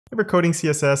Ever coding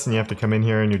CSS and you have to come in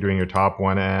here and you're doing your top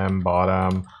 1em,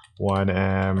 bottom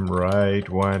 1em, right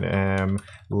 1em,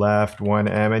 left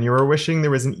 1em, and you were wishing there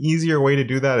was an easier way to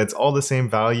do that. It's all the same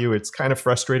value. It's kind of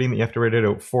frustrating that you have to write it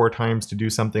out 4 times to do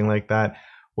something like that.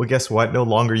 Well, guess what? No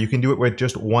longer. You can do it with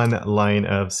just one line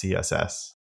of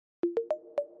CSS.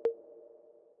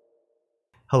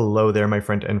 Hello there, my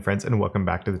friend and friends, and welcome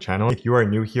back to the channel. If you are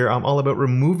new here, I'm all about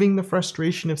removing the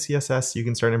frustration of CSS so you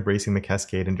can start embracing the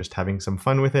cascade and just having some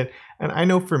fun with it. And I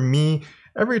know for me,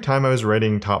 every time I was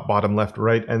writing top, bottom, left,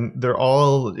 right, and they're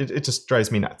all, it just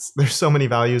drives me nuts. There's so many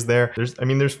values there.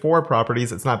 There's 4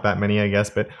 properties. It's not that many, I guess,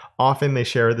 but often they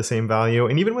share the same value.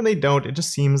 And even when they don't, it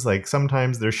just seems like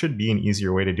sometimes there should be an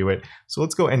easier way to do it. So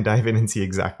let's go and dive in and see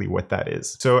exactly what that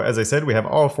is. So as I said, we have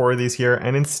all 4 of these here.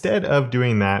 And instead of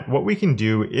doing that, what we can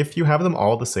do if you have them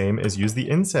all the same is use the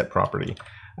inset property.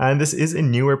 And this is a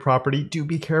newer property. Do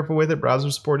be careful with it.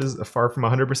 Browser support is far from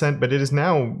 100%, but it is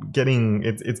now getting,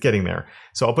 it's getting there.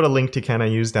 So I'll put a link to can I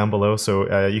use down below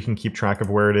so you can keep track of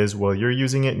where it is while you're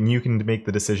using it, and you can make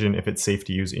the decision if it's safe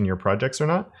to use in your projects or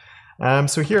not.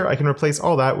 So here I can replace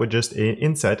all that with just an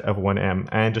inset of 1em.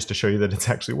 And just to show you that it's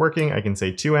actually working, I can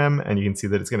say 2em, and you can see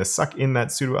that it's going to suck in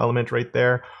that pseudo element right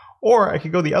there. Or I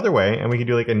could go the other way and we could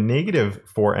do like a negative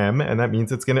 4em, and that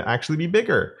means it's going to actually be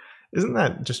bigger. Isn't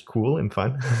that just cool and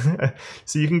fun?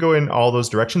 So you can go in all those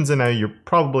directions, and now you're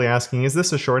probably asking, is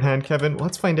this a shorthand, Kevin? Well,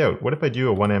 let's find out. What if I do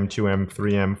a 1em, 2em,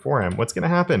 3em, 4em? What's going to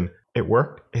happen? It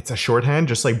worked. It's a shorthand,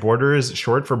 just like border is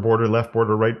short for border left,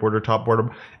 border right, border top, border.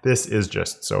 This is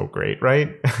just so great,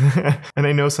 right? And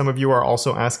I know some of you are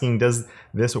also asking, does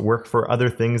this work for other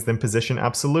things than position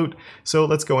absolute? So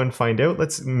let's go and find out.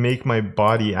 Let's make my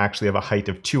body actually have a height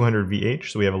of 200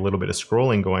 VH, so we have a little bit of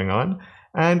scrolling going on.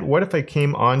 And what if I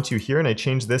came onto here and I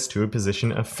changed this to a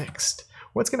position of fixed?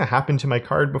 What's going to happen to my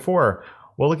card before?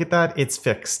 Well, look at that, it's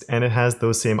fixed and it has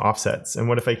those same offsets. And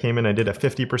what if I came in and I did a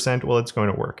 50%? Well, it's going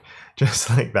to work just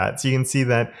like that. So you can see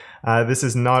that this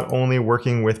is not only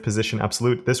working with position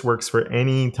absolute, this works for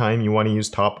any time you want to use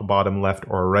top, bottom, left,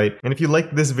 or right. And if you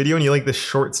like this video and you like this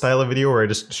short style of video where I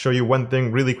just show you one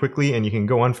thing really quickly and you can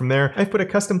go on from there, I've put a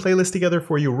custom playlist together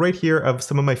for you right here of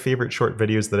some of my favorite short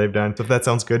videos that I've done. So if that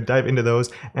sounds good, dive into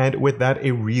those. And with that,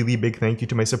 a really big thank you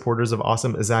to my supporters of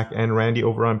Awesome, Zach and Randy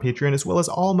over on Patreon, as well as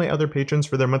all my other patrons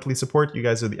for their monthly support. You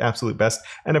guys are the absolute best.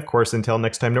 And of course, until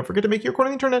next time, don't forget to make your corner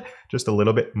of the internet just a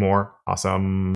little bit more awesome.